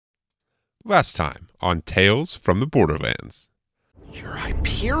Last time on Tales from the Borderlands. You're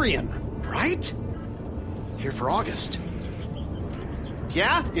Hyperion, right? Here for August.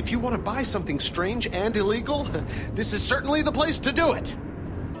 Yeah, if you want to buy something strange and illegal, this is certainly the place to do it.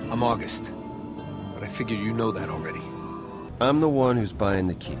 I'm August, but I figure you know that already. I'm the one who's buying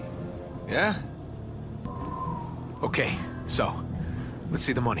the key. Yeah? Okay, so, let's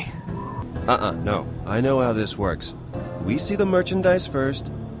see the money. No. I know how this works. We see the merchandise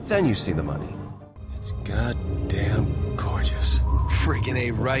first, then you see the money. It's goddamn gorgeous. Friggin'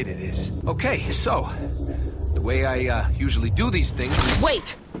 A right it is. Okay, so, the way I usually do these things is...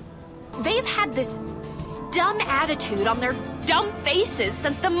 Wait! They've had this dumb attitude on their dumb faces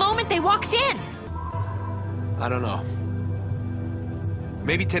since the moment they walked in. I don't know.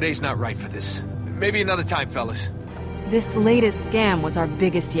 Maybe today's not right for this. Maybe another time, fellas. This latest scam was our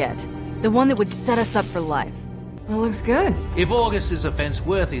biggest yet. The one that would set us up for life. Well, looks good. If August's offense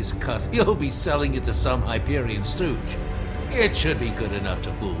worth his cut, he'll be selling it to some Hyperion stooge. It should be good enough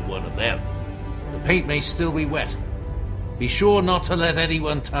to fool one of them. The paint may still be wet. Be sure not to let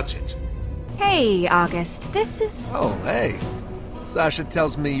anyone touch it. Hey, August, this is... Oh, hey. Sasha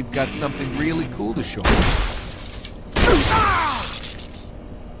tells me you've got something really cool to show me.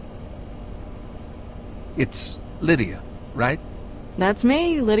 It's Lydia, right? That's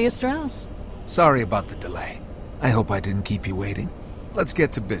me, Lydia Strauss. Sorry about the delay. I hope I didn't keep you waiting. Let's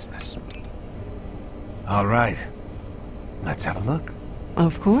get to business. All right. Let's have a look.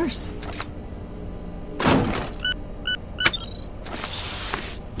 Of course.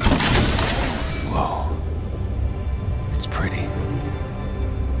 Whoa. It's pretty.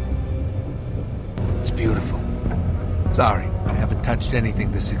 It's beautiful. Sorry, I haven't touched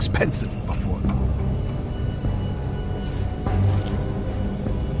anything this expensive before.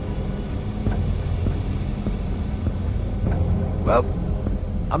 Well,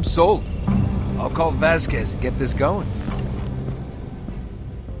 I'm sold. I'll call Vasquez and get this going.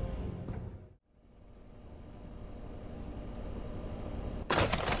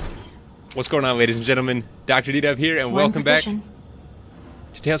 What's going on, ladies and gentlemen? DoctorDDub here, and welcome back to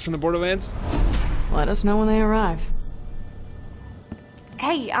Tales from the Borderlands. Let us know when they arrive.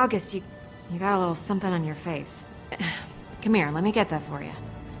 Hey, August, you got a little something on your face. Come here, let me get that for you.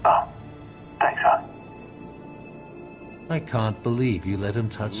 Oh, thanks, hon. I can't believe you let him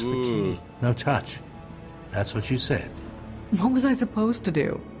touch the key. No touch. That's what you said. What was I supposed to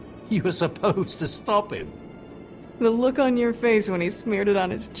do? You were supposed to stop him. The look on your face when he smeared it on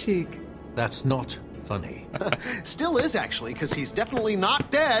his cheek. That's not funny. Still is, actually, because he's definitely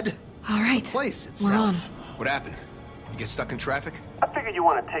not dead. All right, The place we're on. itself. What happened? You get stuck in traffic? I figured you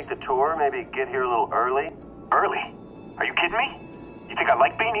want to take the tour, maybe get here a little early. Early? Are you kidding me? You think I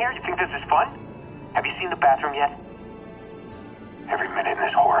like being here? You think this is fun? Have you seen the bathroom yet? Every minute in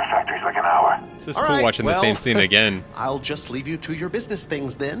this horror factory is like an hour. It's just All cool right, watching the well, same scene again, I'll just leave you to your business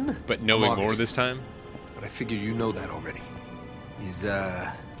things then. but knowing more August. this time. But I figure you know that already. Is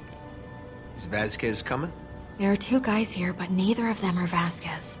Vasquez coming? There are two guys here, but neither of them are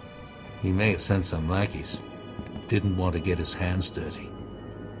Vasquez. He may have sent some lackeys. Didn't want to get his hands dirty.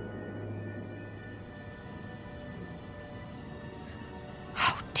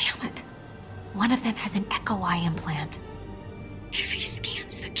 Oh, damn it. One of them has an echo eye implant. If he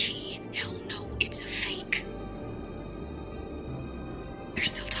scans the key, he'll know it's a fake. They're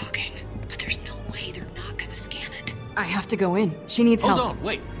still talking, but there's no way they're not gonna scan it. I have to go in. She needs Hold help. on,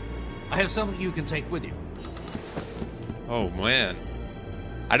 wait. I have something you can take with you. Oh man,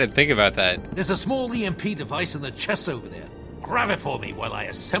 I didn't think about that. There's a small EMP device in the chest over there. Grab it for me while I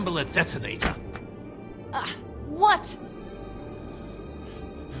assemble a detonator. What?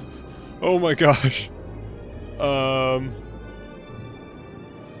 Oh my gosh.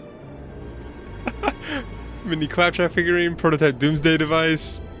 Mini claptrap figurine, prototype doomsday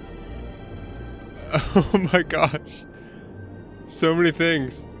device. Oh my gosh. So many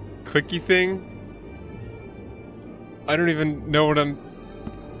things. Clicky thing. I don't even know what I'm...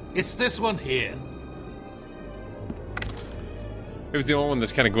 It's this one here. It was the only one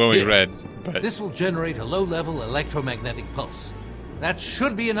that's kind of glowing Here. red, but... This will generate a low-level electromagnetic pulse. That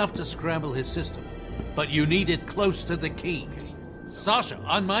should be enough to scramble his system. But you need it close to the key. Sasha,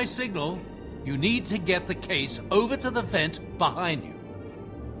 on my signal, you need to get the case over to the vent behind you.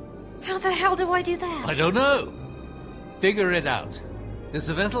 How the hell do I do that? I don't know. Figure it out. There's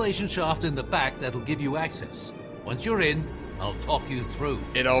a ventilation shaft in the back that'll give you access. Once you're in, I'll talk you through.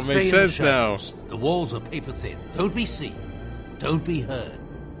 It all Stay makes in the sense now. shadows. The walls are paper thin. Don't be seen. Don't be heard.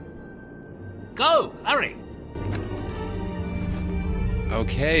 Go! Hurry!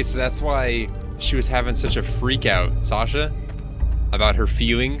 Okay, so that's why she was having such a freak out, Sasha, about her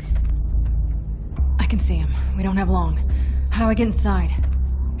feelings. can see him. We don't have long. How do I get inside?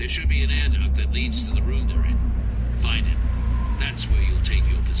 There should be an air duct that leads to the room they're in. Find it. That's where you'll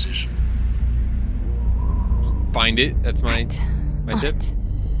take your position. Find it. That's my tip.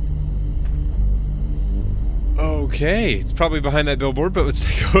 Okay, it's probably behind that billboard, but let's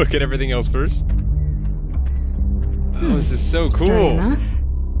take a look at everything else first. Oh, this is so cool. Sturdy enough.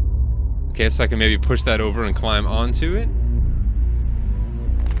 Okay, so I can maybe push that over and climb onto it.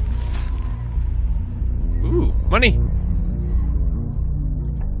 Ooh, money.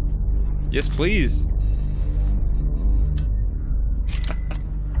 Yes, please.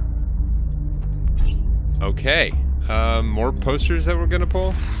 Okay, more posters that we're gonna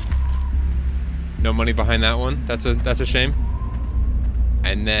pull. No money behind that one. That's a shame.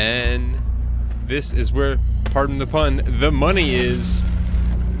 And then this is where, pardon the pun, the money is.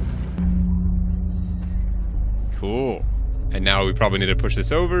 Cool. And now we probably need to push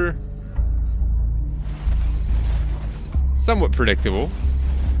this over. Somewhat predictable.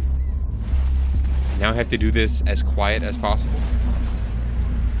 Now I have to do this as quiet as possible.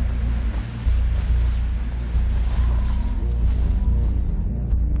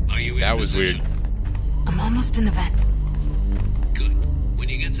 Are you in That was position? weird. I'm almost in the vent. Good. When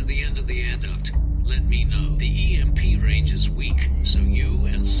you get to the end of the air duct, let me know. The EMP range is weak, so you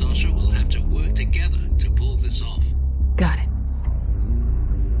and Sasha will have to work together to pull this off. Got it.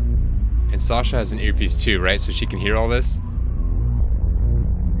 And Sasha has an earpiece too, right? So she can hear all this?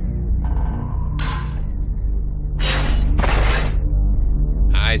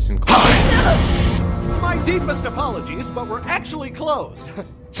 Nice and quiet. My deepest apologies, but we're actually closed.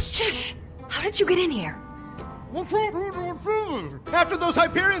 Shh! How did you get in here? After those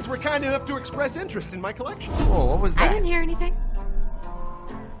Hyperions were kind enough to express interest in my collection. Whoa, what was I that? didn't hear anything.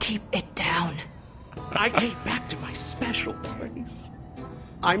 Keep it down. I came back to my special place.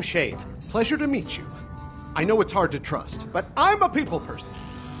 I'm Shade. Pleasure to meet you. I know it's hard to trust, but I'm a people person.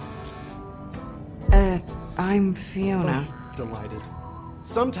 I'm Fiona. Delighted.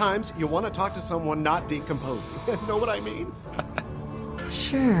 Sometimes you want to talk to someone not decomposing. Know what I mean?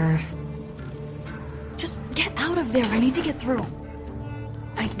 Sure. Just get out of there. I need to get through.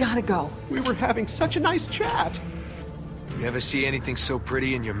 I gotta go. We were having such a nice chat. You ever see anything so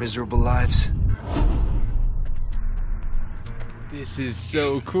pretty in your miserable lives? This is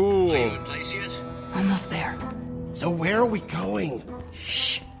so cool. Are you in place yet? Almost there. So where are we going?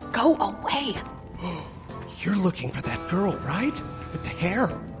 Shh. Go away. You're looking for that girl, right? With the hair?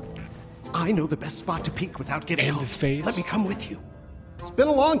 I know the best spot to peek without getting And caught. the face. Let me come with you. It's been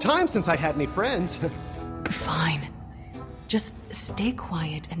a long time since I had any friends. Fine. Just stay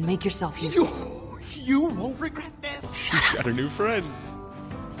quiet and make yourself useful. You won't regret this. She's got a new friend.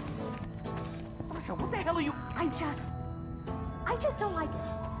 What the hell are you? I just don't like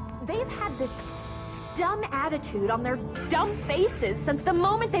it. They've had this dumb attitude on their dumb faces since the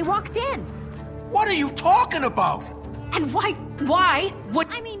moment they walked in. What are you talking about? And why would...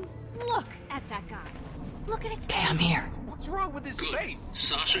 I mean, look at that guy. Look at his Okay, I'm here. What's wrong with his Good. face?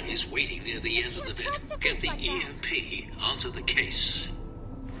 Sasha is waiting near the end of the vent. Get the EMP onto the case.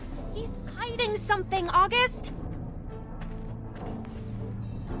 He's hiding something, August.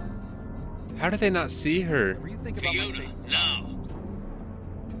 How do they not see her? Fiona, now.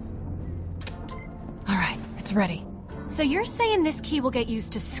 All right, it's ready. So you're saying this key will get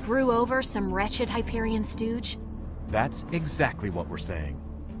used to screw over some wretched Hyperion stooge? That's exactly what we're saying.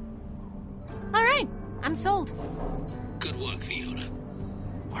 All right, I'm sold. Good work, Fiona.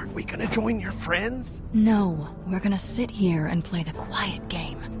 Aren't we gonna join your friends? No, we're gonna sit here and play the quiet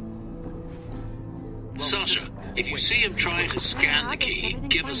game. Sasha, if you see him trying to scan the key,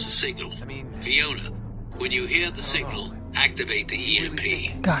 give us a signal. Fiona, when you hear the signal, activate the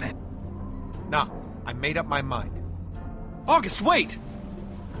EMP. Got it. Nah, I made up my mind. August, wait!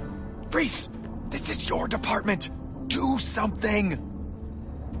 Reese, this is your department. Do something.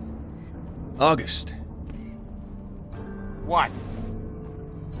 August. What?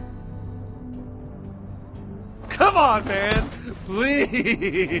 Come on, man!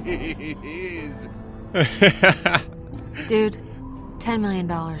 Please! Dude, $10 million.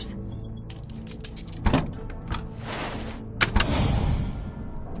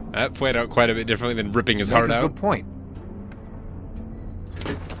 That played out quite a bit differently than ripping his heart out. Good point.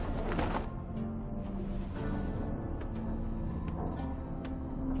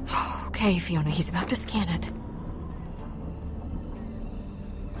 Okay, Fiona, he's about to scan it.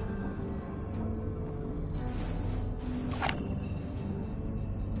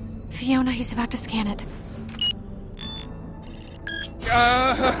 Fiona, he's about to scan it.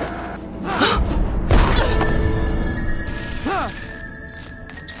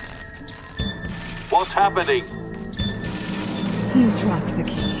 What's happening? You dropped the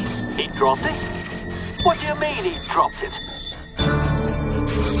key. He dropped it? What do you mean he dropped it?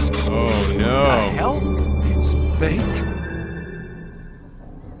 Oh no. Hell? It's fake?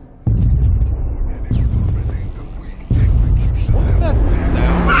 What's that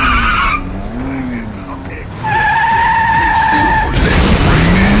sound?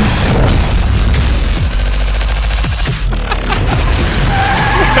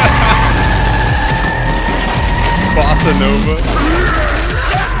 Bossa Nova.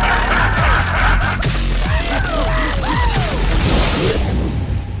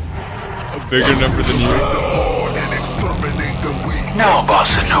 A bigger number than you. Now,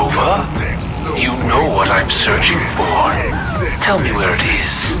 Bossa Nova, you know what I'm searching for. Tell me where it is.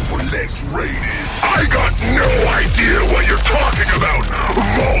 I got no idea what you're talking about,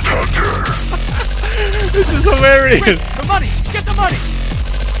 Vault Hunter! This is hilarious! Wait, the money! Get the money!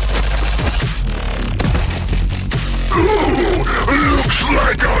 Ooh, looks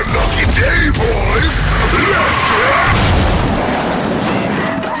like our lucky day, boys!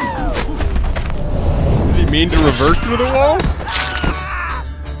 Did he mean to reverse through the wall?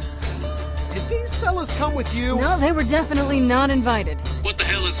 Did these fellas come with you? No, they were definitely not invited. What the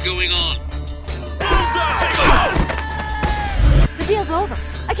hell is going on? The deal's over.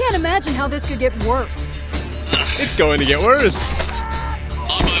 I can't imagine how this could get worse. It's going to get worse.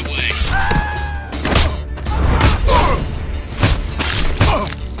 On my way.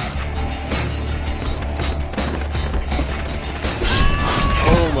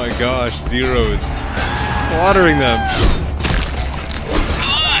 Oh my gosh, Zero is slaughtering them. Come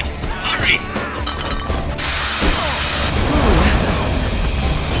on, hurry!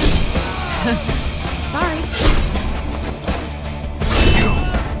 Sorry.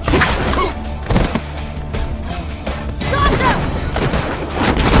 Sasha!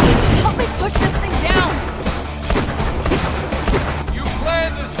 Help me push this thing down! You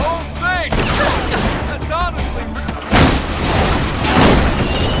planned this whole thing! That's honestly...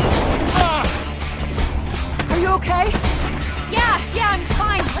 Are you okay? Yeah, I'm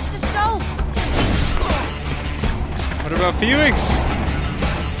fine. Let's just go. What about Felix?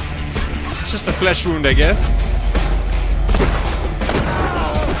 It's just a flesh wound, I guess.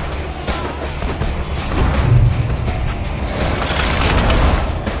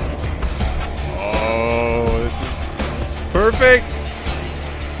 Oh, this is perfect.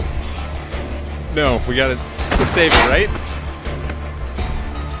 No, we gotta save it, right?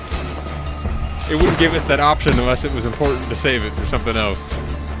 It wouldn't give us that option unless it was important to save it for something else.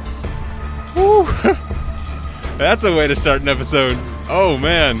 Woo! That's a way to start an episode. Oh,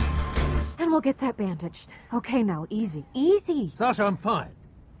 man. And we'll get that bandaged. Okay, now, easy. Easy. Sasha, I'm fine.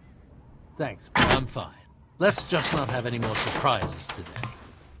 Thanks, I'm fine. Let's just not have any more surprises today.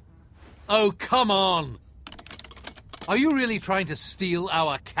 Oh, come on! Are you really trying to steal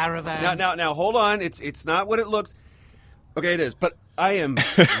our caravan? Now, hold on. It's not what it looks... Okay, it is, but I am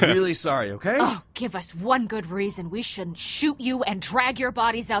really sorry, okay? Oh, give us one good reason we shouldn't shoot you and drag your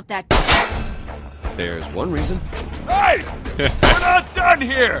bodies out that... There's one reason. Hey! We're not done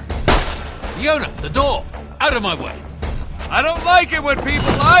here! Fiona, the door! Out of my way! I don't like it when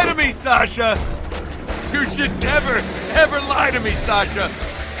people lie to me, Sasha! You should never, ever lie to me, Sasha!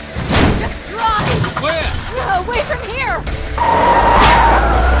 Just drive! Where? Away from here!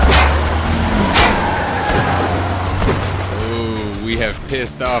 Ooh, we have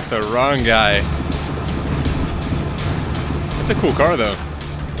pissed off the wrong guy. That's a cool car, though.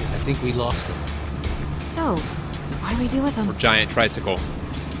 I think we lost them. So, what do we do with them? Or giant tricycle.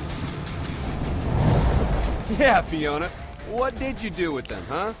 Yeah, Fiona. What did you do with them,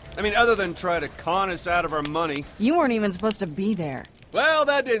 huh? I mean, other than try to con us out of our money. You weren't even supposed to be there. Well,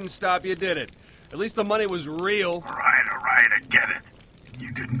 that didn't stop you, did it? At least the money was real. All right, I get it.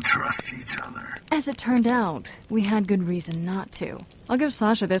 You didn't trust each other. As it turned out, we had good reason not to. I'll give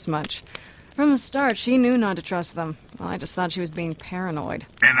Sasha this much. From the start, she knew not to trust them. Well, I just thought she was being paranoid.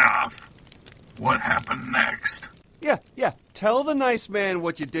 Enough. What happened next? Yeah. Tell the nice man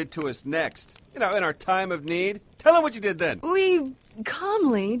what you did to us next. You know, in our time of need. Tell him what you did then. We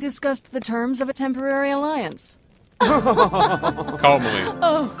calmly discussed the terms of a temporary alliance. Calmly.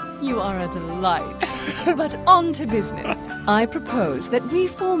 Oh, you are a delight. But on to business. I propose that we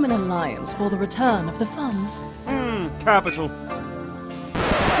form an alliance for the return of the funds. Capital.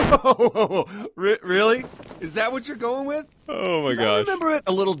 Really? Is that what you're going with? Oh my I gosh. remember it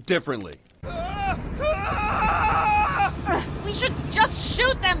a little differently. We should just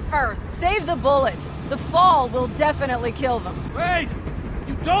shoot them first. Save the bullet. The fall will definitely kill them. Wait!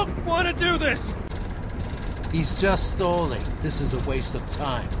 You don't want to do this! He's just stalling. This is a waste of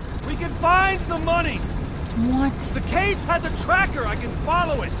time. We can find the money! What? The case has a tracker! I can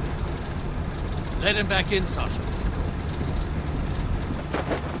follow it! Let him back in, Sasha.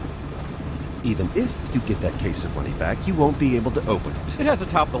 Even if you get that case of money back, you won't be able to open it. It has a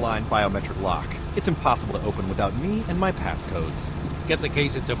top-of-the-line biometric lock. It's impossible to open without me and my passcodes. Get the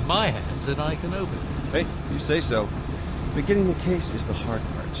case into my hands and I can open it. Hey, you say so. But getting the case is the hard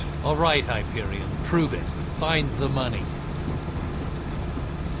part. All right, Hyperion. Prove it. Find the money.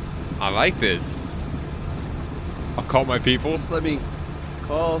 I like this. I'll call my people. Just let me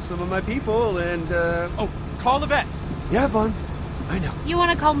call some of my people and, Oh, call the vet! Yeah, Vaughn. I know. You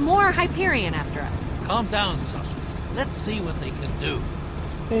want to call more Hyperion after us? Calm down, Sasha. Let's see what they can do.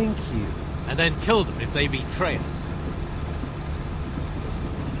 Thank you. And then kill them if they betray us.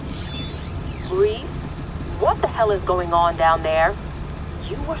 Reese, what the hell is going on down there?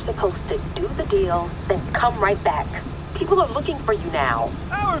 You were supposed to do the deal, then come right back. People are looking for you now.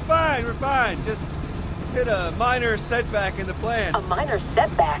 Oh, we're fine. Just hit a minor setback in the plan. A minor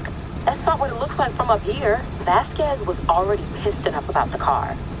setback? That's not what it looks like from up here. Vasquez was already pissed enough about the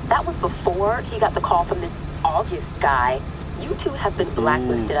car. That was before he got the call from this August guy. You two have been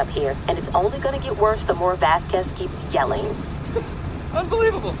blacklisted up here, and it's only gonna get worse the more Vasquez keeps yelling.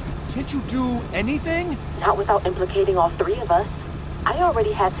 Unbelievable! Can't you do anything? Not without implicating all three of us. I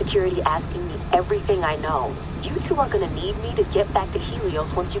already had security asking me everything I know. You two are gonna need me to get back to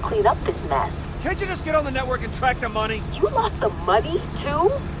Helios once you clean up this mess. Can't you just get on the network and track the money? You lost the money,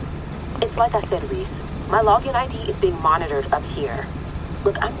 too? It's like I said, Reese. My login ID is being monitored up here.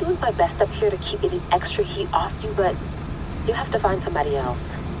 Look, I'm doing my best up here to keep any extra heat off you, but you have to find somebody else.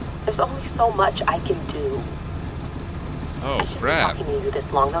 There's only so much I can do. Oh, crap. Talking to you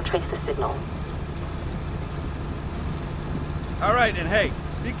this long, they'll trace the signal. All right, and hey,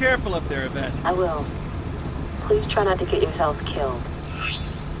 be careful up there, Yvette. I will. Please try not to get yourselves killed.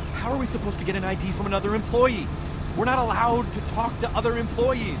 How are we supposed to get an ID from another employee? We're not allowed to talk to other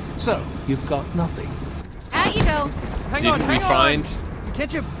employees. So, you've got nothing. Out you go. Hang Didn't we find...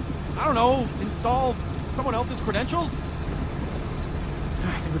 Can't you, I don't know, install someone else's credentials?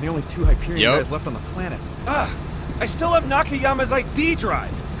 I think we're the only two Hyperion guys left on the planet. I still have Nakayama's ID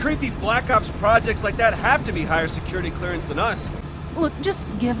drive. Creepy Black Ops projects like that have to be higher security clearance than us. Look, just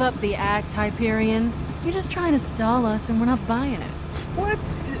give up the act, Hyperion. You're just trying to stall us and we're not buying it. What?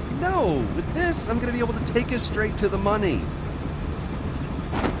 No. With this, I'm gonna be able to take us straight to the money.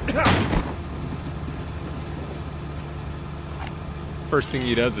 First thing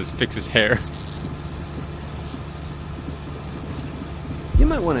he does is fix his hair. You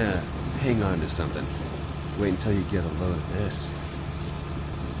might want to hang on to something. Wait until you get a load of this.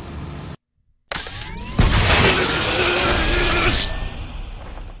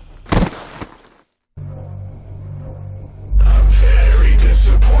 I'm very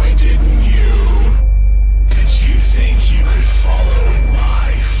disappointed in you. Did you think you could follow in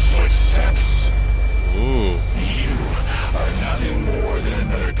my footsteps? Ooh. You are nothing more than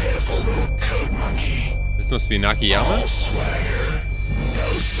another pitiful little code monkey. This must be Nakayama? All swagger,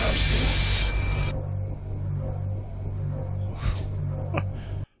 no substance.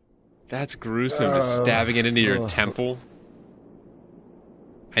 That's gruesome, just stabbing it into your temple.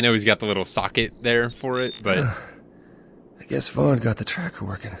 I know he's got the little socket there for it, but... I guess Vaughn got the tracker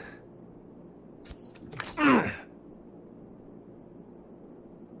working.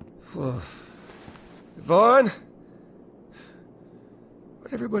 Vaughn?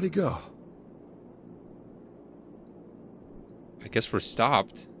 Where'd everybody go? I guess we're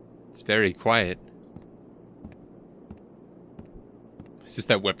stopped. It's very quiet. It's just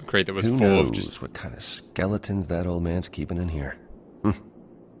that weapon crate that was Who full knows of just... what kind of skeletons that old man's keeping in here.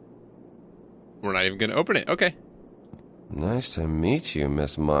 We're not even gonna open it. Okay. Nice to meet you,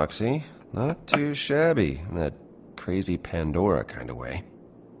 Miss Moxie. Not too shabby in that crazy Pandora kind of way.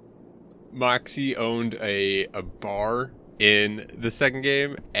 Moxie owned a bar in the second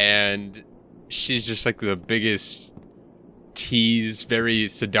game, and she's just like the biggest tease, very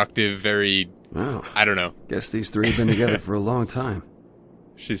seductive, very... Wow. I don't know. Guess these three have been together for a long time.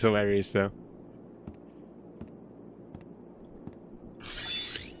 She's hilarious, though.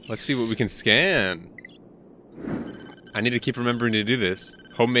 Let's see what we can scan. I need to keep remembering to do this.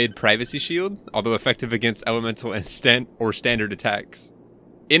 Homemade privacy shield, although effective against elemental and standard attacks.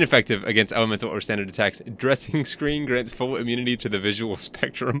 Ineffective against elemental or standard attacks. Dressing screen grants full immunity to the visual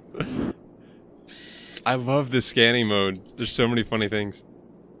spectrum. I love this scanning mode. There's so many funny things.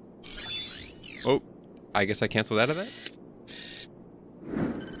 Oh, I guess I canceled out of that?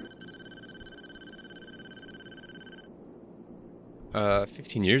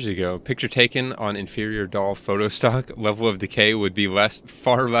 15 years ago, picture taken on inferior doll photo stock, level of decay would be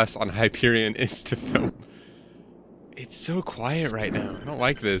far less on Hyperion Instafilm. It's so quiet right now. I don't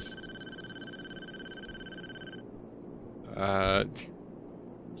like this.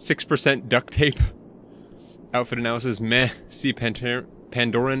 6% duct tape. Outfit analysis, meh. See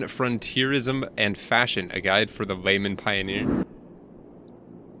Pandoran frontierism and fashion, a guide for the layman pioneer.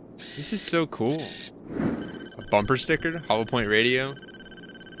 This is so cool. A bumper sticker, hollow point radio,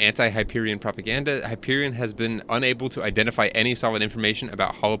 anti-Hyperion propaganda. Hyperion has been unable to identify any solid information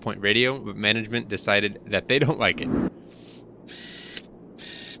about hollow point radio, but management decided that they don't like it.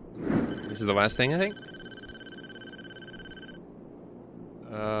 This is the last thing, I think.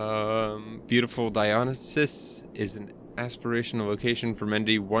 Beautiful Dionysus is an aspirational location for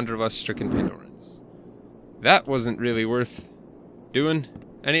many wanderlust-stricken Pandorans. That wasn't really worth doing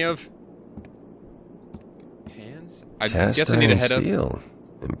any of. Hands? I guess I need to head up.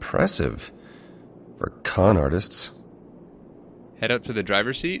 Impressive. For con artists. Head up to the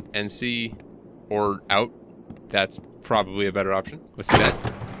driver's seat and see, or out. That's probably a better option. Let's do that.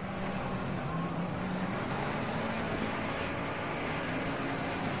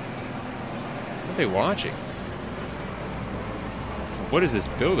 What are they watching? What is this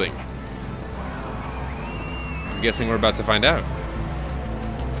building? I'm guessing we're about to find out.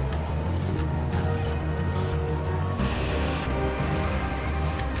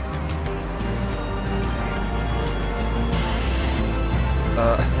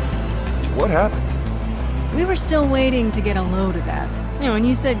 What happened? We were still waiting to get a load of that. You know, when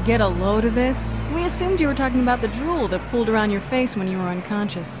you said get a load of this, we assumed you were talking about the drool that pooled around your face when you were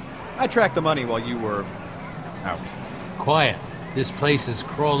unconscious. I tracked the money while you were out. Quiet. This place is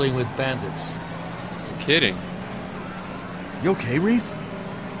crawling with bandits. You're kidding. You okay, Reese?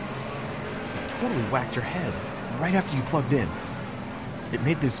 You totally whacked your head right after you plugged in. It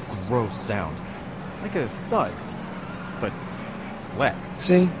made this gross sound. Like a thud. But wet.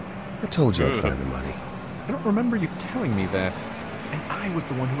 See? I told you I'd find the money. I don't remember you telling me that. And I was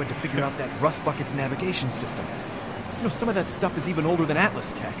the one who had to figure out that Rust Bucket's navigation systems. You know, some of that stuff is even older than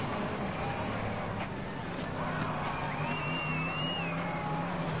Atlas tech.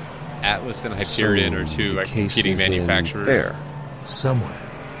 Atlas and Hyperion are two like competing manufacturers. There. Somewhere.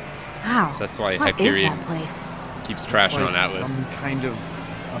 Wow. So that's why what Hyperion is that place? keeps trashing like on Atlas. Some kind of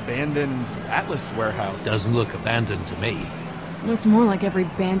abandoned Atlas warehouse. Doesn't look abandoned to me. Looks more like every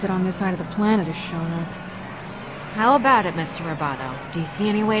bandit on this side of the planet has shown up. How about it, Mr. Roboto? Do you see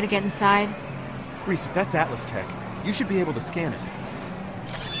any way to get inside? Reese, if that's Atlas tech, you should be able to scan it.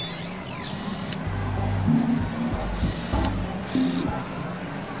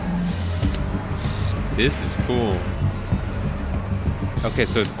 This is cool. Okay,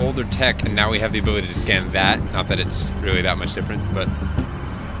 so it's older tech, and now we have the ability to scan that. Not that it's really that much different, but...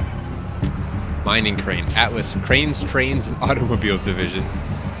 Mining crane. Atlas, cranes, trains, and automobiles division.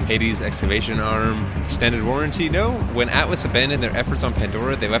 Hades excavation arm. Extended warranty? No. When Atlas abandoned their efforts on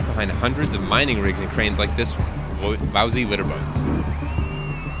Pandora, they left behind hundreds of mining rigs and cranes like this one. Lousy litter bugs.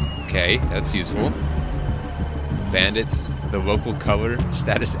 Okay, that's useful. Bandits. The local color.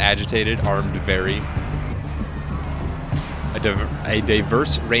 Status agitated. Armed very. A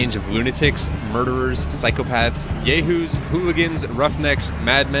diverse range of lunatics, murderers, psychopaths, yahoos, hooligans, roughnecks,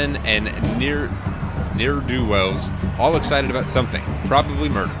 madmen, and ne'er-do-wells, all excited about something, probably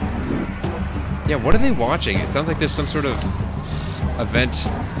murder. Yeah, what are they watching? It sounds like there's some sort of event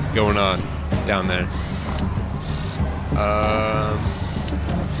going on down there.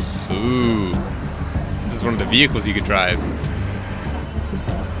 Ooh. This is one of the vehicles you could drive.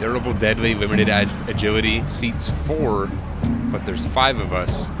 Durable, deadly, limited agility, seats 4. But there's 5 of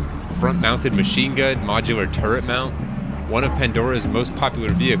us. Front-mounted machine gun, modular turret mount. One of Pandora's most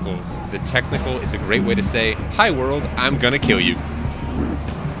popular vehicles. The technical is a great way to say, "Hi world, I'm gonna kill you."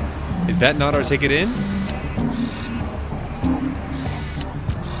 Is that not our ticket in?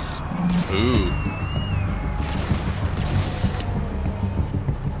 Ooh.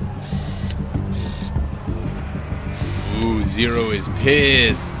 Ooh, Zero is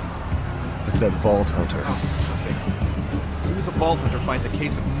pissed. It's that Vault Hunter. Oh, perfect. As soon as a Vault Hunter finds a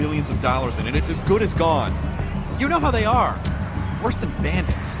case with millions of dollars in it, it's as good as gone. You know how they are. Worse than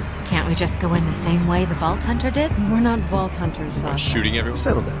bandits. Can't we just go in the same way the Vault Hunter did? We're not Vault Hunters, Sasha. Shooting everyone?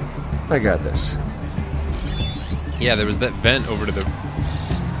 Settle down. I got this. Yeah, there was that vent over to the...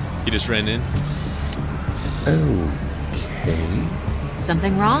 He just ran in. Okay.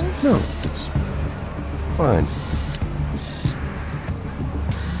 Something wrong? No, it's fine.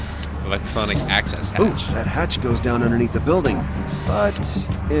 Electronic access hatch. Ooh, that hatch goes down underneath the building, but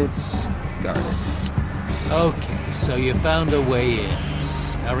it's guarded. Okay, so you found a way in.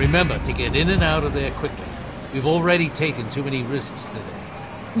 Now remember to get in and out of there quickly. We've already taken too many risks today.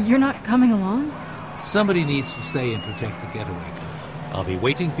 You're not coming along? Somebody needs to stay and protect the getaway girl. I'll be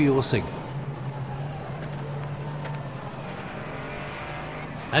waiting for your signal.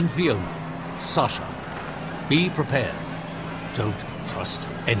 And Fiona, Sasha, be prepared. Don't trust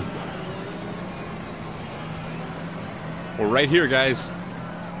anyone. We're right here, guys.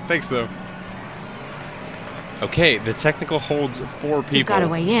 Thanks, though. Okay, the technical holds 4 people. We've got a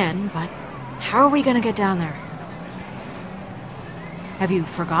way in, but how are we gonna get down there? Have you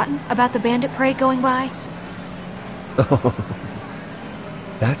forgotten about the bandit parade going by?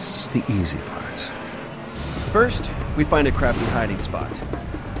 That's the easy part. First, we find a crafty hiding spot.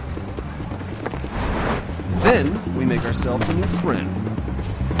 Then, we make ourselves a new friend.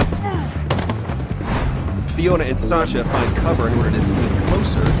 Fiona and Sasha find cover in order to sneak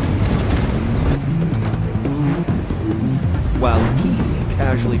closer, while we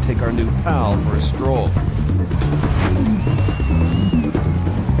casually take our new pal for a stroll.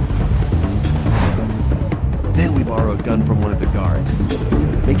 Then we borrow a gun from one of the guards,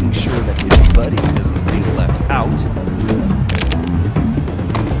 making sure that his buddy isn't being left out.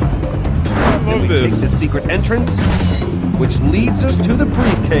 Then we take the secret entrance, which leads us to the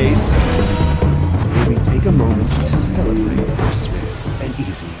briefcase. We take a moment to celebrate our swift and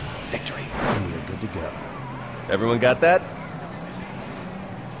easy victory. And we are good to go. Everyone got that?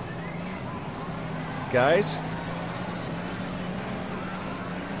 Guys?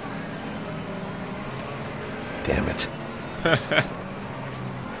 Damn it.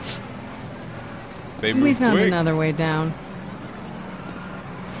 We found another way down.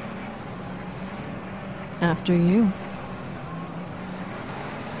 After you.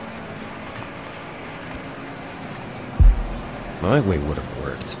 My way would have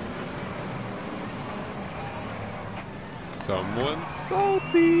worked. Someone's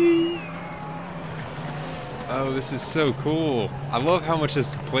salty. Oh, this is so cool. I love how much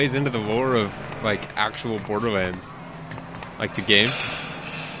this plays into the lore of, like, actual Borderlands. Like the game.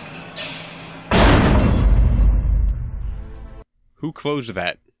 Who closed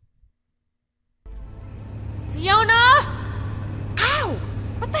that? Fiona! Ow!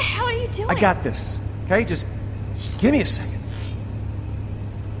 What the hell are you doing? I got this. Okay, just give me a second.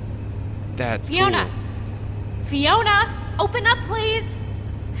 That's Fiona! cool. Fiona! Open up, please!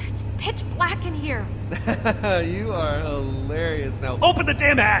 It's pitch black in here. You are hilarious. Now Open the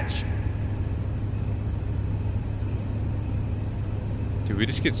damn hatch! Did we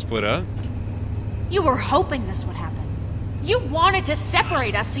just get split up? You were hoping this would happen. You wanted to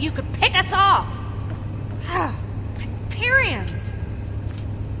separate us so you could pick us off. Hyperions!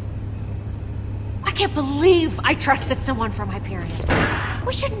 I can't believe I trusted someone from Hyperion.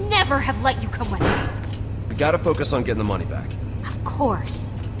 We should never have let you come with us. we gotta focus on getting the money back. Of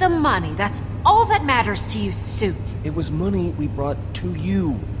course. The money, that's all that matters to you suits. It was money we brought to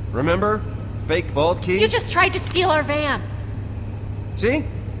you. Remember? Fake vault key? You just tried to steal our van. See?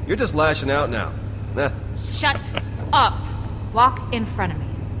 You're just lashing out now. Nah. Shut up. Walk in front of me.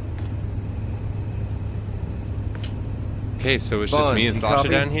 Okay, so it's just Vaughn, me and you Sasha copy?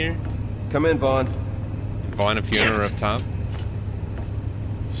 down here? Come in, Vaughn. Vaughn and Fiona are up top?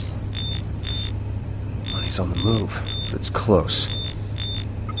 Money's on the move, but it's close.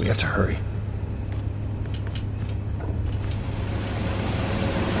 We have to hurry.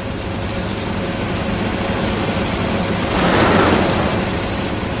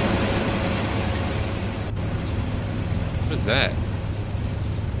 What is that?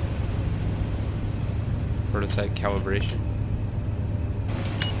 Prototype calibration.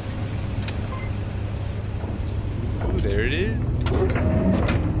 Oh, there it is.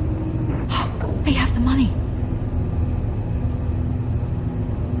 They have the money.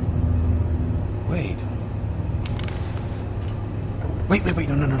 Wait,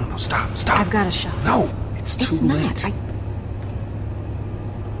 no, stop. I've got a shot. No, it's too late.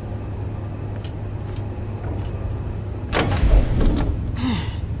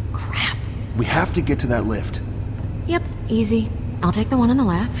 Crap. We have to get to that lift. Yep, easy. I'll take the one on the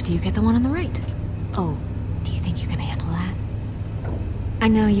left, you get the one on the right. Oh, do you think you can handle that? I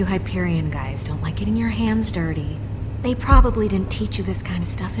know you Hyperion guys don't like getting your hands dirty. They probably didn't teach you this kind of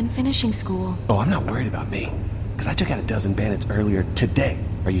stuff in finishing school. Oh, I'm not worried about me. Because I took out a dozen bandits earlier today.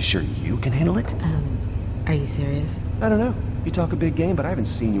 Are you sure you can handle it? Are you serious? I don't know. You talk a big game, but I haven't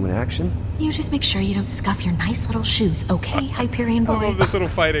seen you in action. You just make sure you don't scuff your nice little shoes, okay, Hyperion boy? I love this little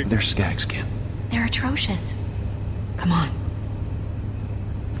fighting. They're skag skin. They're atrocious. Come on.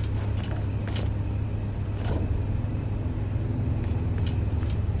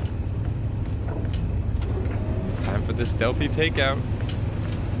 the stealthy takeout.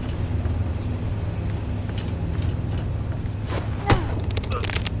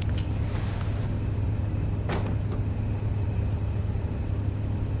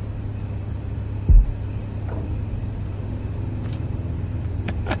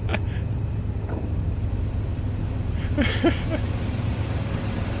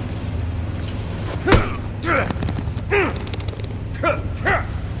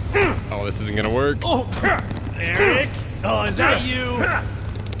 Oh, this isn't gonna work. Oh, Eric? Oh, is that you?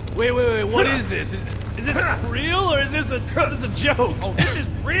 Wait, what is this? Is this real or is this a joke? Oh, this is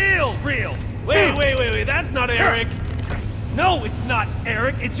real. Wait, that's not Eric. No, it's not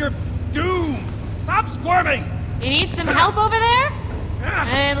Eric, it's your doom. Stop squirming. You need some help over there?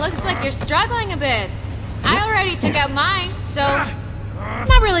 It looks like you're struggling a bit. I already took out mine, so I'm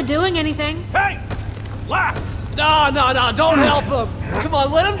not really doing anything. Hey! Relax! No, don't help him. Come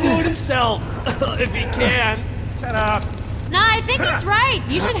on, let him do it himself. If he can. Shut up. No, I think he's right.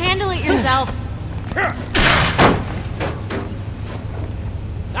 You should handle it yourself. No,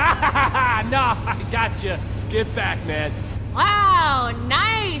 I gotcha. Get back, man. Wow,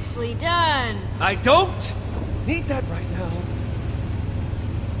 nicely done. I don't need that right now.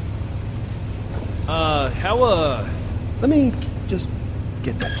 Let me just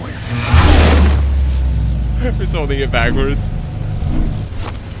get that for you. He's holding it backwards.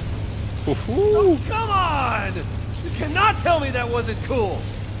 Oh, come on! You cannot tell me that wasn't cool.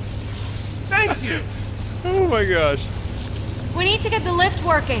 Thank you. Oh my gosh. We need to get the lift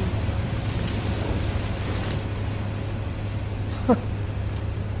working.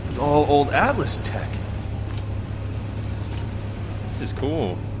 This is all old Atlas tech. This is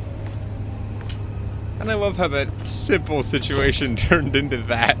cool. And I love how that simple situation turned into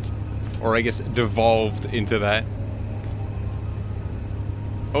that. Or I guess devolved into that.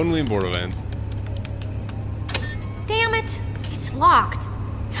 Only in Borderlands. Damn it! It's locked.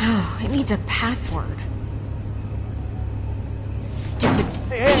 It needs a password. Stupid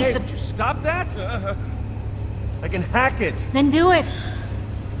piece of... Did you stop that? I can hack it. Then do it.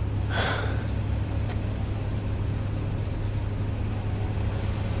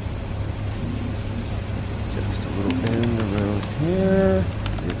 Just a little bend around here.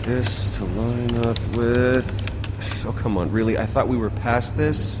 Get this to line up with... Oh, come on, really? I thought we were past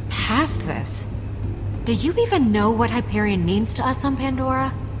this? Past this? Do you even know what Hyperion means to us on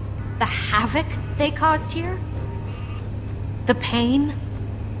Pandora? The havoc they caused here? The pain?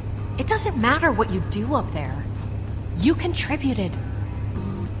 It doesn't matter what you do up there. You contributed.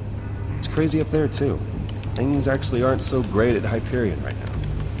 It's crazy up there, too. Things actually aren't so great at Hyperion right now.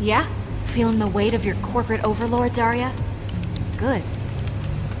 Yeah? Feeling the weight of your corporate overlords, are ya? Good.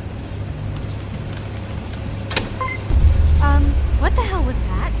 What the hell was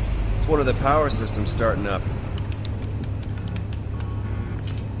that? It's one of the power systems starting up.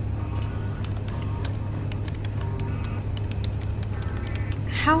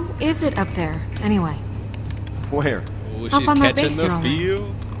 How is it up there, anyway? Where? Oh, Up she's on that catching base the they're on.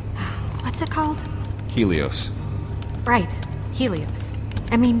 feels. What's it called? Helios. Right, Helios.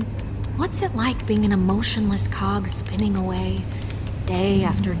 I mean, what's it like being an emotionless cog spinning away, day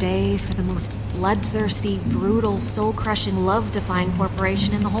after day, for the most bloodthirsty, brutal, soul-crushing, love-defying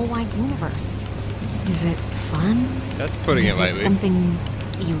corporation in the whole wide universe? Is it fun? That's putting it lightly. Is it something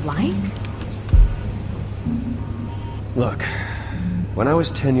you like? Look, when I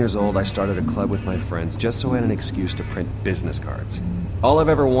was 10 years old, I started a club with my friends just so I had an excuse to print business cards. All I've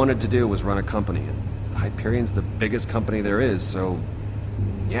ever wanted to do was run a company, and Hyperion's the biggest company there is, so...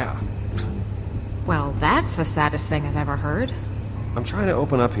 yeah. Well, that's the saddest thing I've ever heard. I'm trying to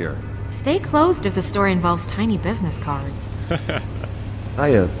open up here. Stay closed if the story involves tiny business cards.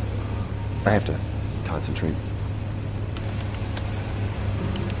 I have to concentrate.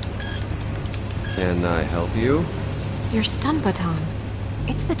 Can I help you? Your stun baton.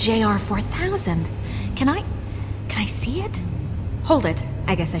 It's the JR-4000. Can I see it? Hold it,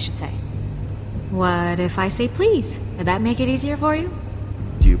 I guess I should say. What if I say please? Would that make it easier for you?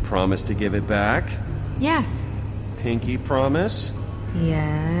 Do you promise to give it back? Yes. Pinky promise?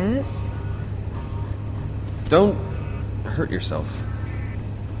 Yes. Don't hurt yourself.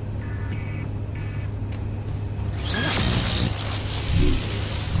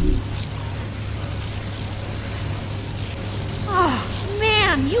 Oh,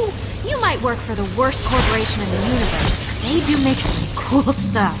 man, you might work for the worst corporation in the universe. They do make some cool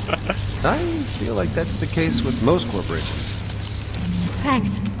stuff. I feel like that's the case with most corporations.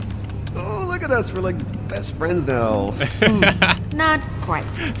 Thanks. Oh, look at us. We're like best friends now. Not quite.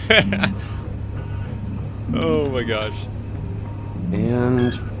 Oh my gosh.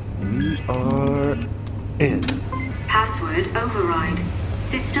 And we are in. Password override.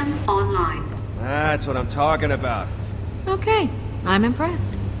 System online. That's what I'm talking about. Okay, I'm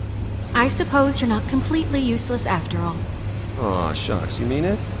impressed. I suppose you're not completely useless after all. Aw, shucks, you mean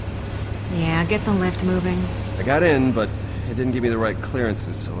it? Yeah, get the lift moving. I got in, but it didn't give me the right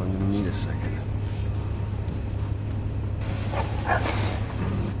clearances, so I'm gonna need a second.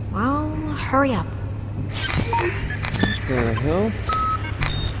 Well, hurry up. What the hell?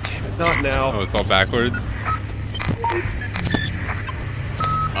 Damn it, not now. Oh, it's all backwards?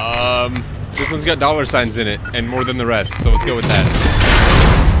 This one's got dollar signs in it, and more than the rest, so let's go with that.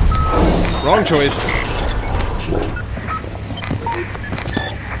 Wrong choice.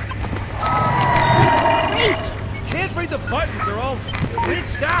 Reese! Can't read the buttons, they're all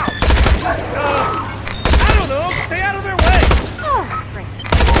glitched out. Just, I don't know, stay out of their way. Oh, great.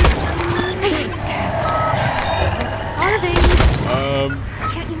 I hate scabs. I'm starving.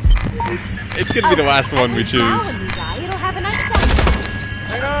 Can't you... It's gonna be the last one we choose. Now when we die, it'll have a nice sound.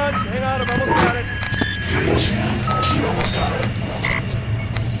 Hang on, I've almost got it. You almost got it.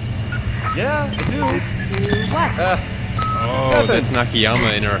 Yeah, I do. Do what? Oh, nothing. That's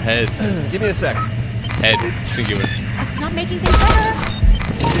Nakayama in her head. Give me a sec. Head, singular. That's not making things better.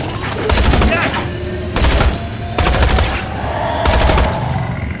 Yes!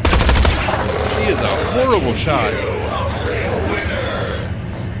 She is a horrible shot.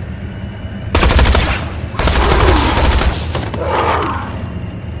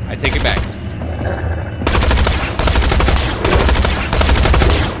 I take it back.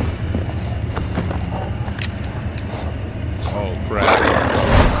 Oh, crap.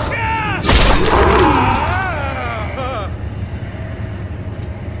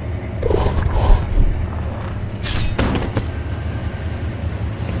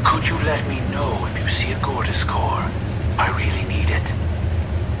 Could you let me know if you see a Gorda score? I really need it.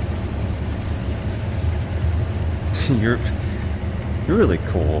 You're really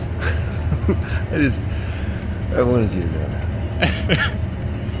cool. I wanted you to know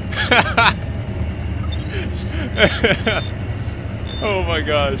that. Oh my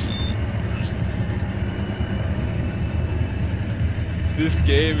gosh. This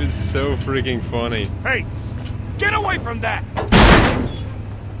game is so freaking funny. Hey, get away from that!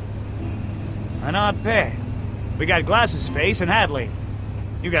 Not bad. We got Glasses Face and Hadley.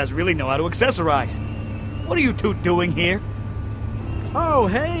 You guys really know how to accessorize. What are you two doing here? Oh,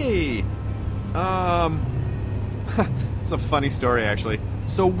 hey! It's a funny story, actually.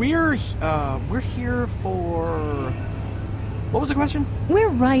 So we're here for... What was the question? We're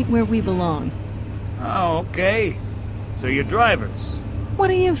right where we belong. Oh, okay. So you're drivers. What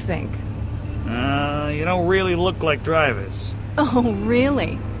do you think? You don't really look like drivers. Oh,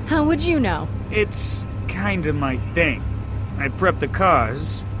 really? How would you know? It's kind of my thing. I prep the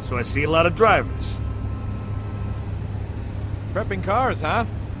cars, so I see a lot of drivers. Prepping cars, huh?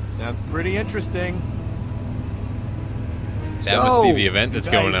 Sounds pretty interesting. That must be the event that's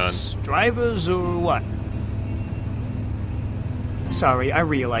going on. Drivers or what? Sorry, I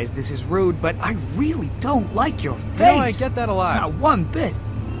realize this is rude, but I really don't like your face. No, I get that a lot. Not one bit.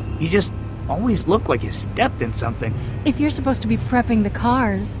 You just always look like you stepped in something. If you're supposed to be prepping the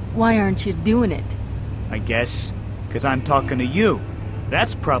cars, why aren't you doing it? I guess because I'm talking to you.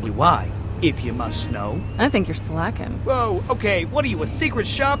 That's probably why, if you must know. I think you're slacking. Whoa, okay, what are you, a secret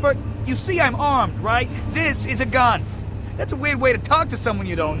shopper? You see I'm armed, right? This is a gun. That's a weird way to talk to someone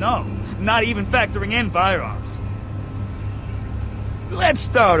you don't know, not even factoring in firearms. Let's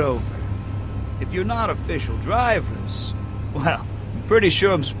start over. If you're not official drivers, well, I'm pretty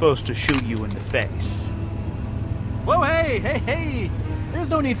sure I'm supposed to shoot you in the face. Whoa, hey! There's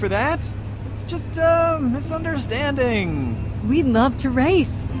no need for that. It's just a misunderstanding. We'd love to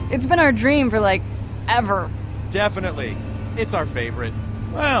race. It's been our dream for, like, ever. Definitely. It's our favorite.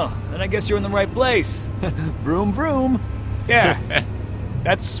 Well, then I guess you're in the right place. Vroom, vroom. Yeah,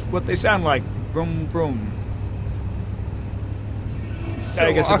 that's what they sound like. Vroom, vroom. So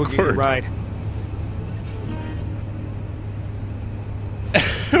I guess awkward. I'll give you a ride.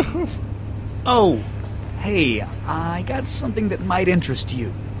 Oh, hey, I got something that might interest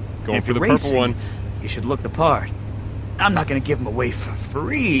you. Going If for the you're purple racing, one. You should look the part. I'm not gonna give them away for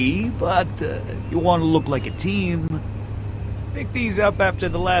free, but you want to look like a team. Pick these up after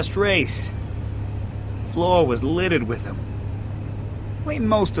the last race. Floor was littered with them. Cleaned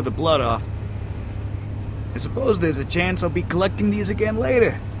most of the blood off. I suppose there's a chance I'll be collecting these again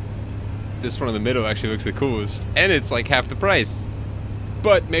later. This one in the middle actually looks the coolest, and it's like half the price.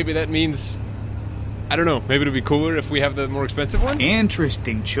 But maybe that means, I don't know, maybe it'll be cooler if we have the more expensive one?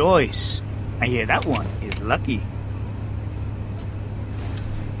 Interesting choice. I hear that one is lucky.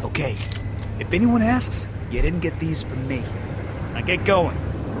 Okay, if anyone asks, You didn't get these from me. Now get going.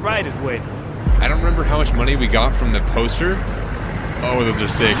 The ride is waiting. I don't remember how much money we got from the poster. Oh, those are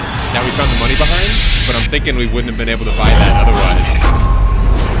sick. That we found the money behind, but I'm thinking we wouldn't have been able to buy that otherwise.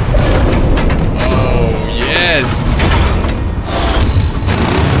 Oh, yes!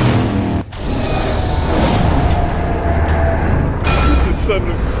 This is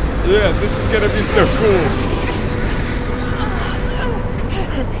something... Yeah, this is gonna be so cool.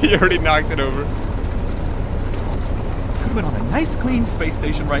 He already knocked it over. Could have been on a nice clean space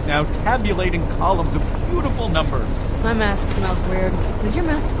station right now, tabulating columns of beautiful numbers. My mask smells weird. Does your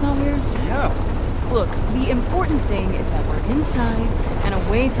mask smell weird? Yeah. Look, the important thing is that we're inside and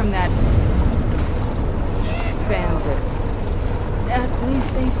away from that... bandits. At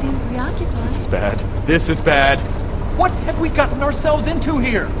least they seem preoccupied. This is bad. This is bad. What have we gotten ourselves into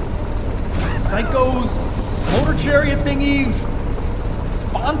here? Psychos? Motor chariot thingies?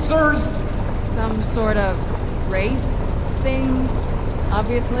 Sponsors? Some sort of race thing,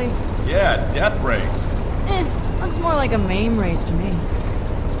 obviously. Yeah, death race. Looks more like a MAME race to me.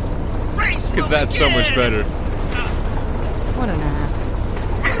 Because that's so much better. What an ass.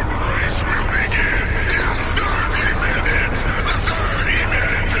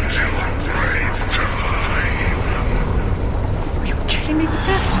 Are you kidding me with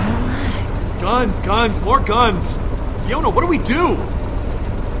this? Relax. Guns, more guns. Fiona, what do we do?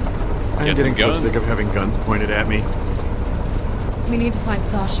 I'm getting so sick of having guns pointed at me. We need to find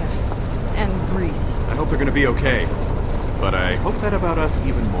Sasha. And Reese. I hope they're gonna be okay. But I hope that about us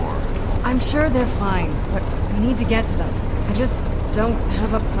even more. I'm sure they're fine, but we need to get to them. I just don't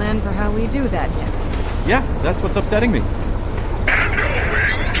have a plan for how we do that yet. Yeah, that's what's upsetting me. And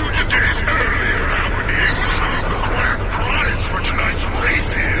owing to today's earlier happenings, the grand prize for tonight's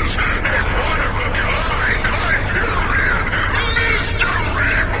race is a one-of-a-kind Hyperion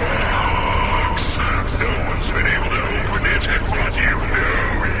mystery box. No one's been able to open it, but you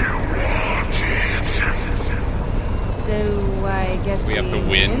want it. So I guess we have to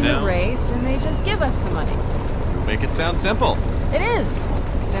win now? the race, and they just give us the money. Make it sound simple. It is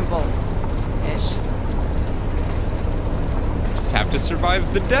simple-ish. Just have to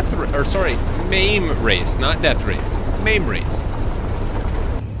survive the MAME race, not death race. MAME race.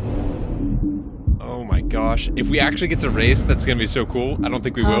 Oh my gosh. If we actually get to race, that's gonna be so cool. I don't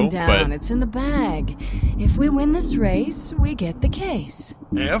think we will, Calm down, but... it's in the bag. If we win this race, we get the case.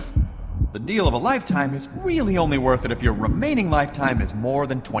 If? The deal of a lifetime is really only worth it if your remaining lifetime is more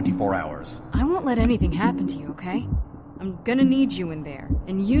than 24 hours. I won't let anything happen to you, okay? I'm gonna need you in there,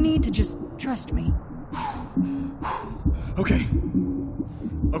 and you need to just trust me. Okay.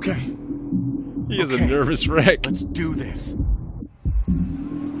 He is a nervous wreck. Let's do this.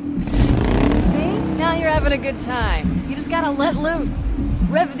 See? Now you're having a good time. You just gotta let loose.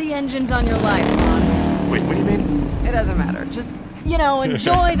 Rev the engines on your life, Ron. Wait, what do you mean? It doesn't matter. Just,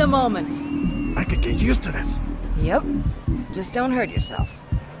 enjoy the moment. I could get used to this. Yep. Just don't hurt yourself.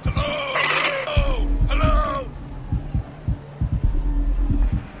 Hello?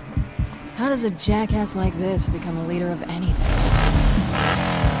 How does a jackass like this become a leader of anything?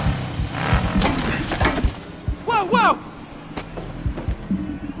 Whoa!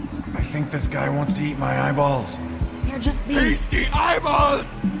 I think this guy wants to eat my eyeballs. You're just being... Tasty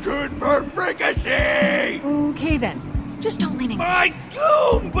eyeballs! Good for fricassee! Okay then. Just don't lean in. My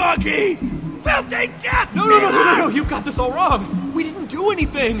spoon buggy! Filthy death! No! You've got this all wrong! We didn't do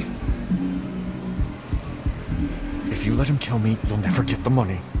anything! If you let him kill me, you'll never get the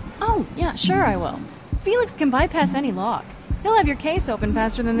money. Oh, yeah, sure I will. Felix can bypass any lock. He'll have your case open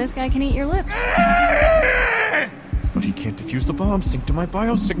faster than this guy can eat your lips. But he can't defuse the bomb synced to my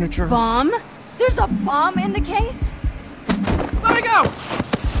biosignature. Bomb? There's a bomb in the case? Let me go!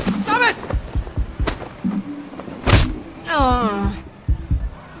 Stop it!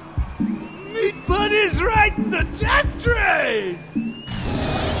 Meat Bunny's riding the death train!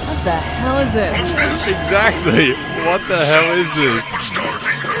 What the hell is this? Exactly. What the hell is this?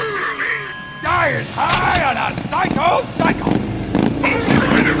 Dying high on a psycho!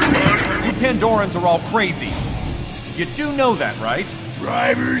 Alright, everyone. You Pandorans are all crazy. You do know that, right?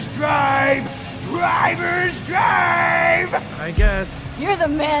 Drivers drive! Drivers drive! I guess. You're the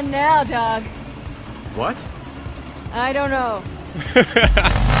man now, dog. What? I don't know.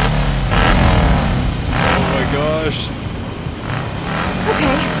 Oh my gosh.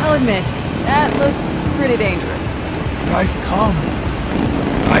 Okay, I'll admit, that looks pretty dangerous. I've come.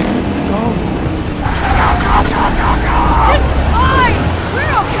 I've gone. This is fine!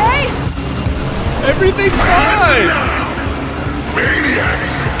 We're okay! Everything's fine! Maniacs,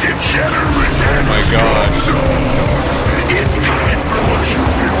 degenerates, oh my gosh. it's time for what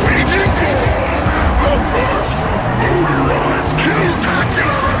you've been waiting for!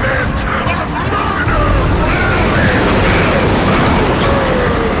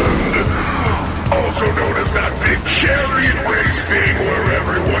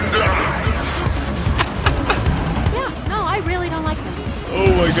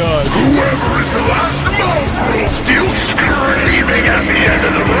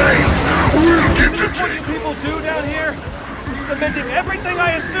 documenting everything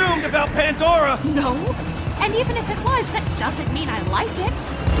I assumed about Pandora. No. And even if it was, that doesn't mean I like it.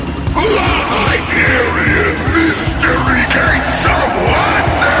 Hyperion Mystery Gates of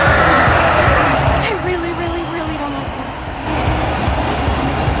Wonder! I really don't like this.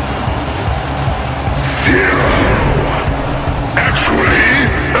 Zero. Actually,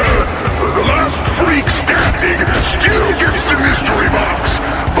 the last freak standing still gets the mystery box.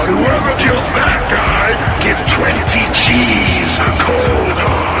 But whoever kills that guy gets 20 G's, cold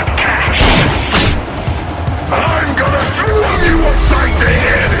hard cash. I'm gonna throw you upside the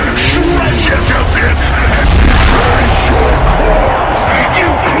head, shred you to bits, and crush your corpse,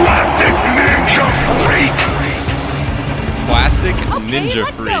 you plastic ninja freak! Plastic ninja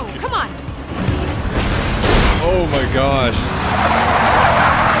let's freak. go. Come on. Oh my gosh.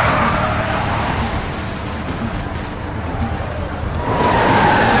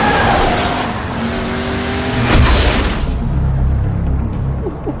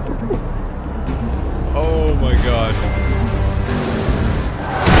 Oh my god.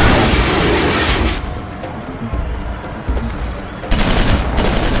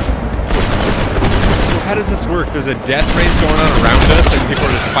 So how does this work? There's a death race going on around us and people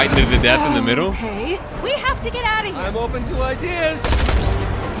are just fighting to the death in the middle? Okay. We have to get out of here. I'm open to ideas.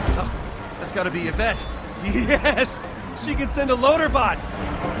 Oh, that's gotta be Yvette. Yes! She can send a loader bot.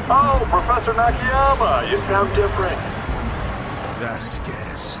 Oh, Professor Nakayama, you sound different.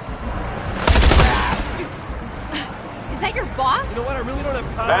 Vasquez. Is that your boss? You know what? I really don't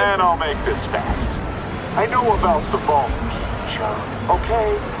have time. Then I'll make this fast. I know about the vault key, John.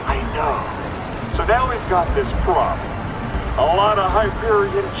 Okay? I know. So now we've got this problem. A lot of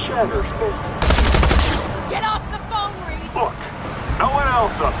Hyperion cheddar things. Get off the phone, Reese. Look, no one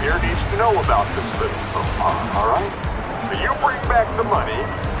else up here needs to know about this little so far, alright? So you bring back the money,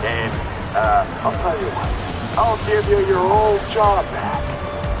 and, I'll tell you what. I'll give you your old job back.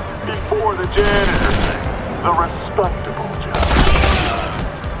 Before the janitor thing. The respectable job.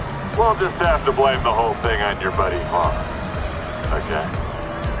 We'll just have to blame the whole thing on your buddy Vaughn. Okay?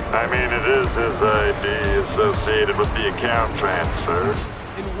 I mean, it is his ID associated with the account transfer.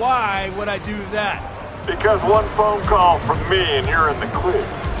 And why would I do that? Because one phone call from me and you're in the clear.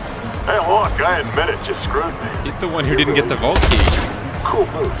 Hey, look, I admit it, you screwed me. He's the one who didn't get the vault key. Cool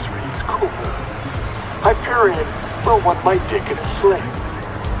moves, Reese, cool moves. Hyperion, well, one might think it a sling.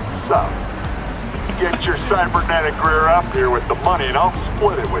 So, get your cybernetic rear up here with the money and I'll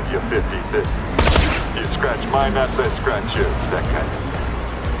split it with you 50-50. You scratch my nuts, I scratch yours, that kind of thing.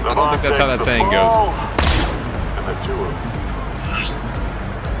 I don't think that's how that saying goes. And the two of them.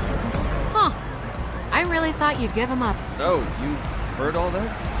 Huh. I really thought you'd give him up. Oh, you heard all that?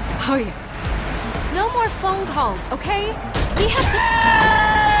 Oh yeah. No more phone calls, okay? We have to...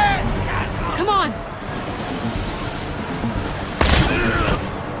 Come on.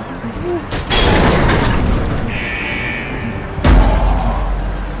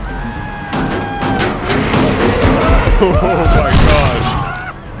 Oh my gosh.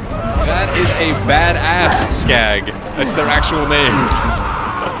 That is a badass skag. That's their actual name.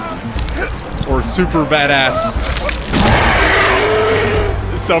 Or super badass.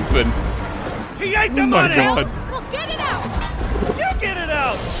 Something. He ate the Oh money! my god. Well, get it out. You get it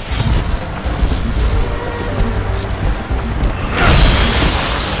out!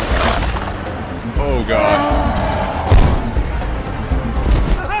 Oh god.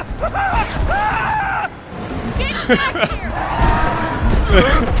 Get back here.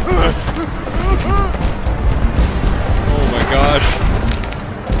 Oh my gosh.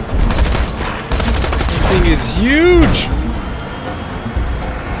 This thing is huge!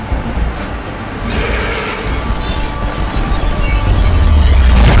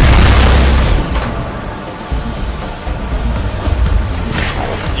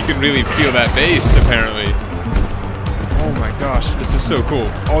 You can really feel that bass, apparently. Oh my gosh, this is so cool.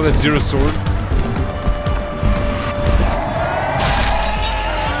 Oh, that Zero sword.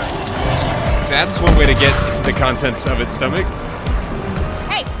 That's one way to get into the contents of its stomach.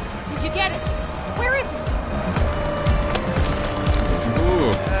 Hey, did you get it? Where is it?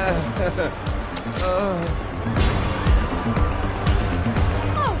 Ooh.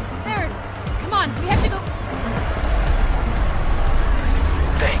 Oh, there it is. Come on, we have to go.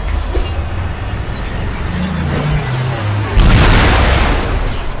 Thanks.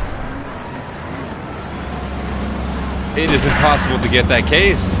 It is impossible to get that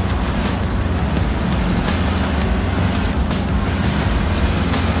case.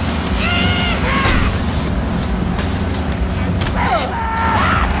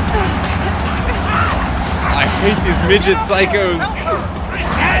 I hate these midget psychos.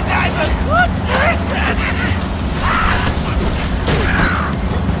 And I'm a good person!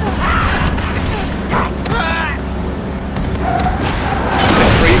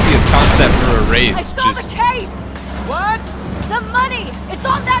 set for a race. I saw the case! What? The money! It's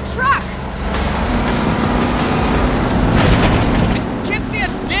on that truck! Can't see a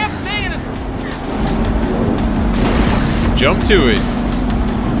damn thing in this. Jump to it.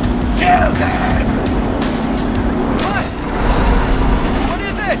 Kill them! What? What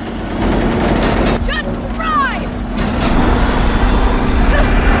is it? Just drive!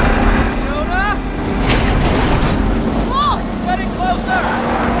 Fiona? Look! Getting closer!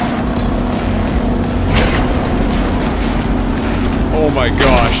 Oh my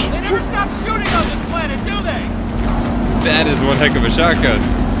gosh. They never stop shooting on this planet, do they? That is one heck of a shotgun.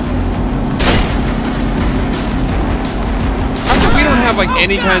 How come we don't have like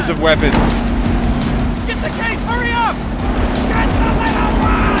any kinds of weapons? Get the case, hurry up! Get the little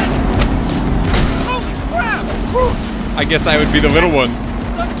one! Holy crap! I guess I would be the little one.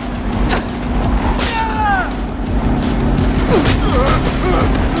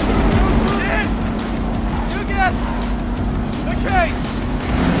 Did you get the case?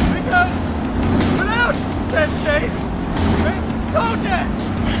 Because without said case, it's so dead!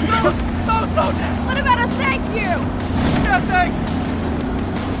 So dead! What about a thank you? Yeah, thanks!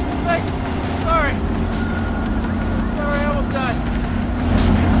 Thanks! Sorry, I almost died.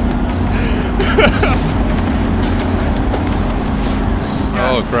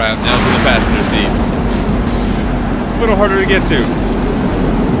 Oh crap, now to the passenger seat. A little harder to get to.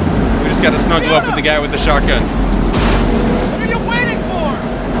 We just gotta snuggle up with the guy with the shotgun. What are you waiting for?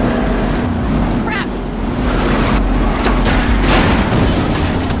 Crap!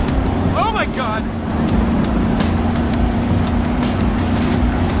 Oh my god!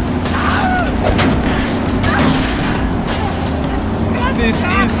 This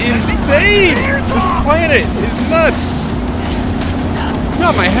is insane! This planet is nuts!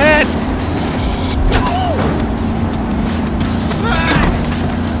 Not my head!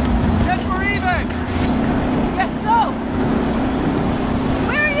 Guess we're even! Guess so!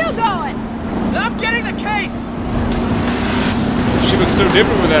 Where are you going? I'm getting the case! She looks so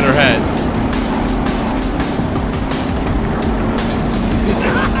different without her head.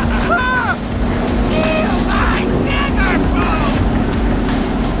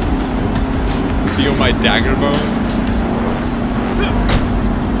 Feel my dagger bone?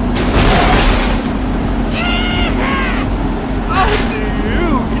 How do you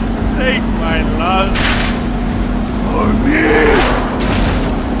save my love?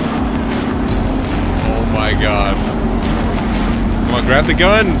 Oh my god. Come on, grab the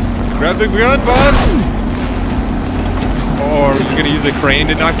gun! Grab the gun, Bond! Oh, are we gonna use the crane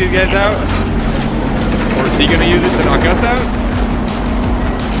to knock these guys out? Or is he gonna use it to knock us out?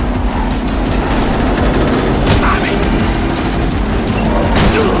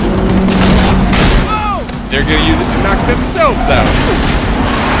 They're gonna use it to knock themselves out.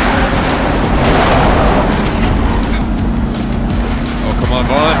 Oh, come on,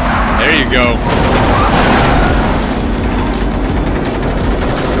 Vaughn. There you go.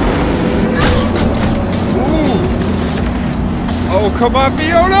 Ooh. Oh, come on,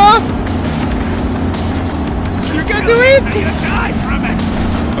 Fiona! You can do it!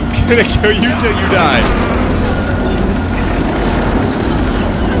 I'm gonna kill you till you die.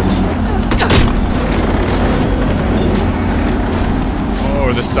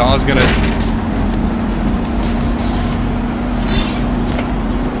 Or the saw's gonna...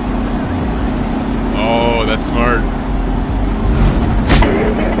 Oh, that's smart.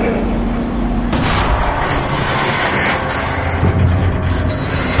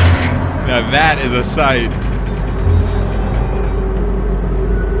 Now that is a sight.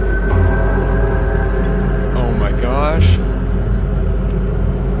 Oh my gosh.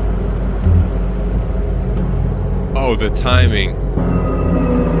 Oh, the timing.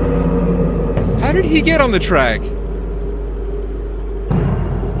 How did he get on the track?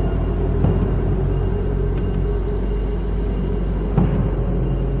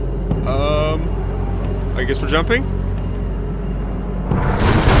 I guess we're jumping?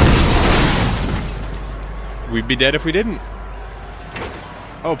 We'd be dead if we didn't.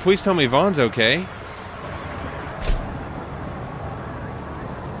 Oh, please tell me Vaughn's okay.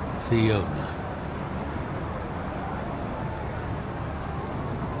 Fiona.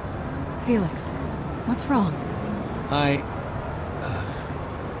 Felix, what's wrong?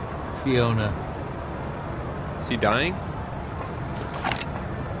 Fiona. Is he dying?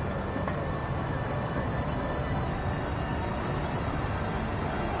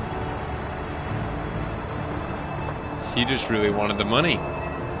 He just really wanted the money.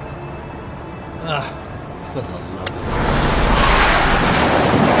 Ah, for the love of...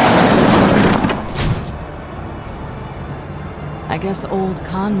 I guess old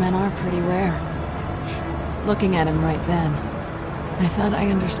con men are pretty rare. Looking at him right then, I thought I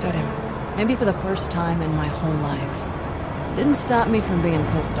understood him. Maybe for the first time in my whole life. Didn't stop me from being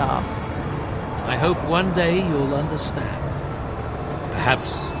pissed off. I hope one day you'll understand.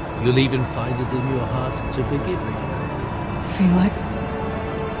 Perhaps you'll even find it in your heart to forgive me. Felix?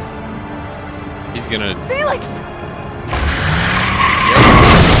 He's gonna... Felix!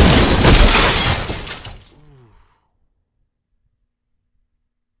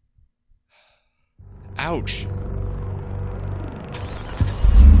 Ouch.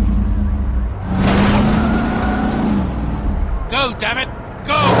 Go, damn it!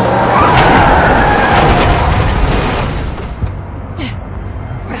 Go!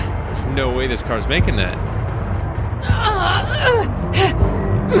 There's no way this car's making that.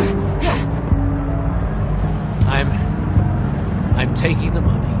 I'm taking the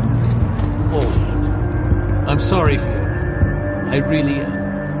money. All of it. I'm sorry, Fiona. I really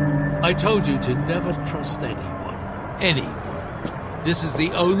am. I told you to never trust anyone. Anyone. This is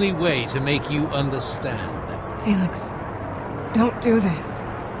the only way to make you understand. Felix, don't do this.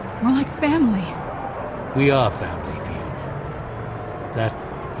 We're like family. We are family, Fiona.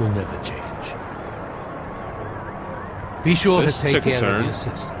 That will never change. Be sure This to take took a care turn. of your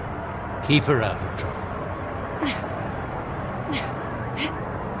sister. Keep her out of trouble.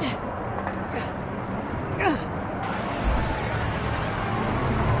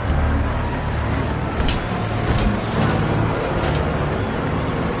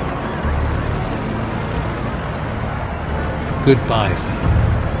 Goodbye, Fiona.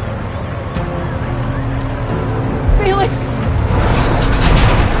 Felix!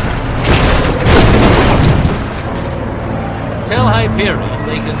 Tell Hyperion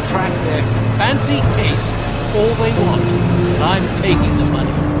they can track their fancy case all they want. And I'm taking the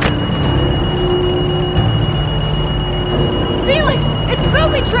money. Felix! It's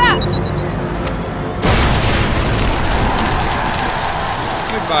booby-trapped!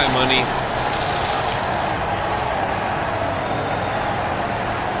 Goodbye, money.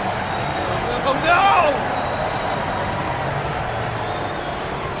 Oh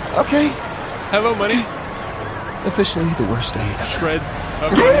no! Okay. Hello, money. Officially the worst day ever. Shreds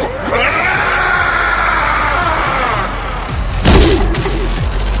of money.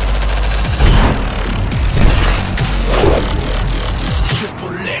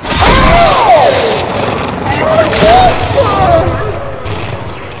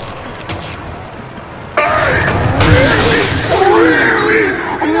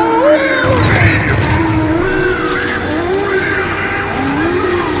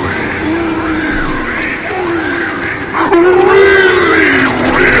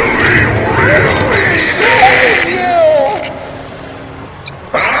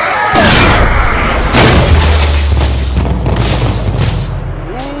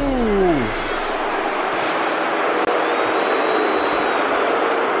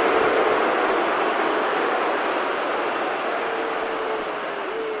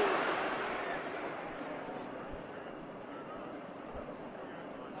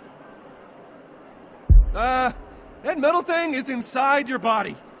 That metal thing is inside your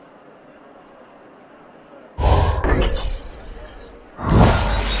body.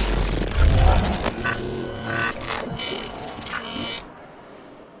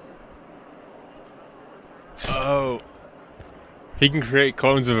 Oh. He can create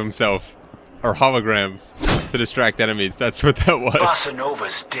clones of himself. Or holograms. To distract enemies. That's what that was. Bossa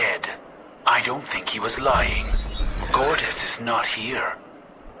Nova's dead. I don't think he was lying. Gortys is not here.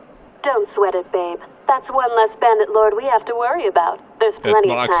 Don't sweat it, babe. That's one less bandit lord we have to worry about. There's plenty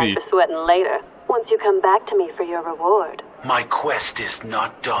of time for sweating later, once you come back to me for your reward. My quest is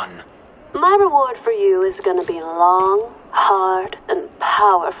not done. My reward for you is gonna be long, hard, and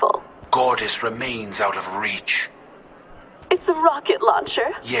powerful. Gortys remains out of reach. It's a rocket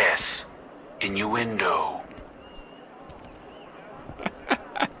launcher. Yes. Innuendo.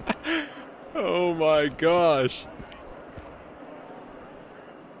 Oh my gosh.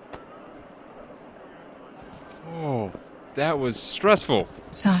 Oh, that was stressful.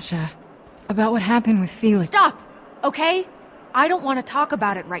 Sasha, about what happened with Felix. Stop! Okay? I don't want to talk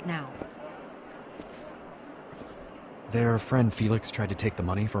about it right now. Their friend Felix tried to take the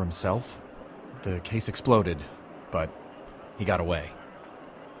money for himself. The case exploded, but he got away.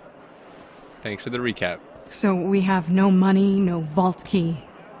 Thanks for the recap. So we have no money, no vault key,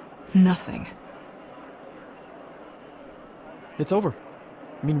 nothing. It's over.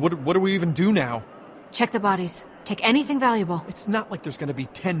 I mean, what do we even do now? Check the bodies. Take anything valuable. It's not like there's gonna be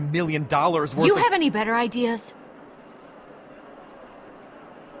 $10 million worth of... You have any better ideas?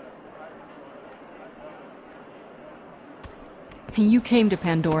 You came to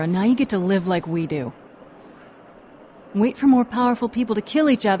Pandora, now you get to live like we do. Wait for more powerful people to kill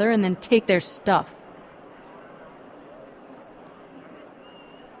each other and then take their stuff.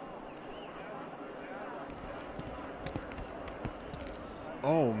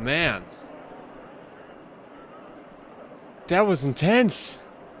 Oh, man. That was intense.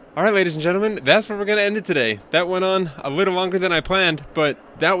 All right, ladies and gentlemen, that's where we're going to end it today. That went on a little longer than I planned, but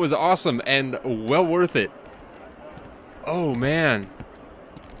that was awesome and well worth it. Oh, man.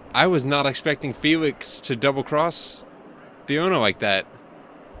 I was not expecting Felix to double-cross Fiona like that.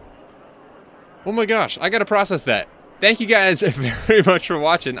 Oh my gosh, I got to process that. Thank you guys very much for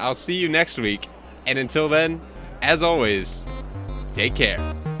watching. I'll see you next week. And until then, as always, take care.